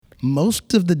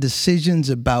most of the decisions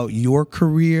about your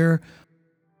career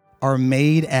are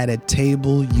made at a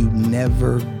table you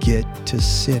never get to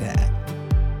sit at.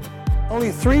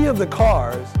 Only 3 of the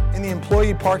cars in the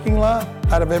employee parking lot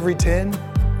out of every 10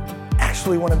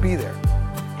 actually want to be there.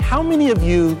 How many of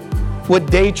you would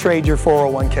day trade your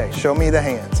 401k? Show me the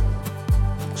hands.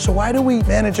 So why do we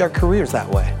manage our careers that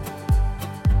way?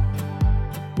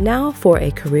 Now for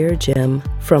a career gem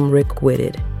from Rick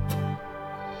Whitted.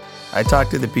 I talk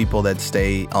to the people that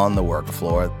stay on the work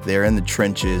floor. They're in the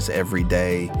trenches every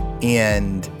day.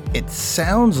 And it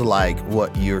sounds like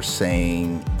what you're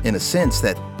saying, in a sense,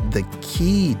 that the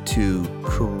key to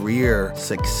career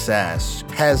success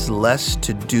has less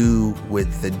to do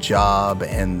with the job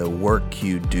and the work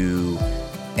you do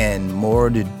and more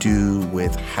to do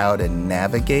with how to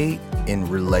navigate in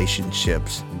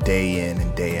relationships day in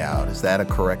and day out. Is that a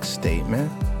correct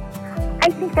statement? I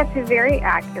think that's a very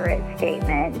accurate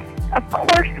statement. Of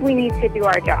course we need to do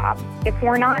our job. If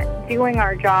we're not doing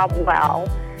our job well,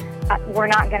 we're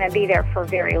not going to be there for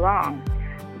very long.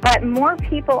 But more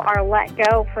people are let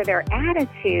go for their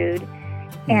attitude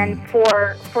and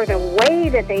for the way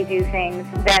that they do things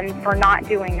than for not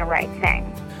doing the right thing.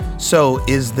 So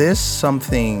is this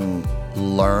something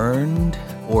learned,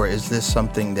 or is this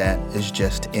something that is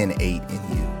just innate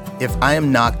in you? If I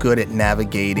am not good at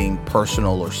navigating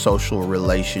personal or social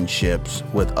relationships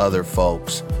with other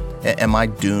folks, am I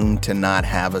doomed to not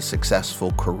have a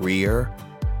successful career?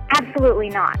 Absolutely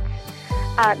not.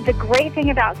 The great thing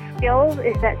about skills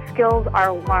is that skills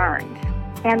are learned.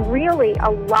 And really, a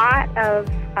lot of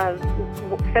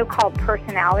so-called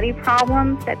personality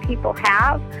problems that people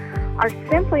have are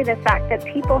simply the fact that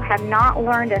people have not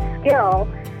learned a skill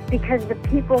because the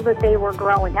people that they were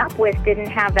growing up with didn't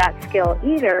have that skill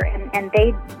either, and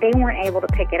they weren't able to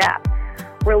pick it up.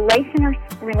 Relational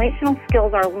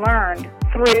skills are learned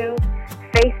through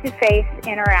face-to-face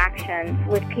interactions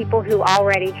with people who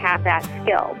already have that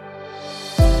skill.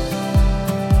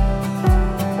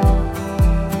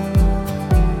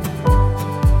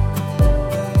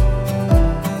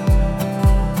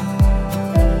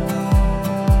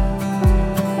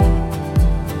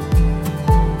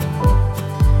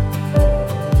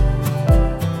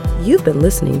 You've been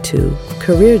listening to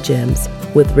Career Gems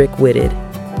with Rick Whitted.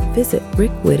 Visit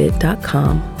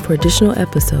rickwhitted.com for additional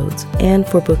episodes and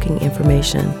for booking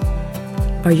information.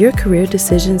 Are your career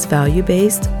decisions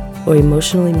value-based or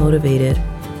emotionally motivated?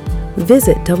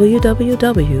 Visit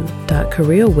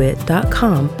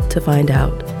www.careerwit.com to find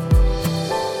out.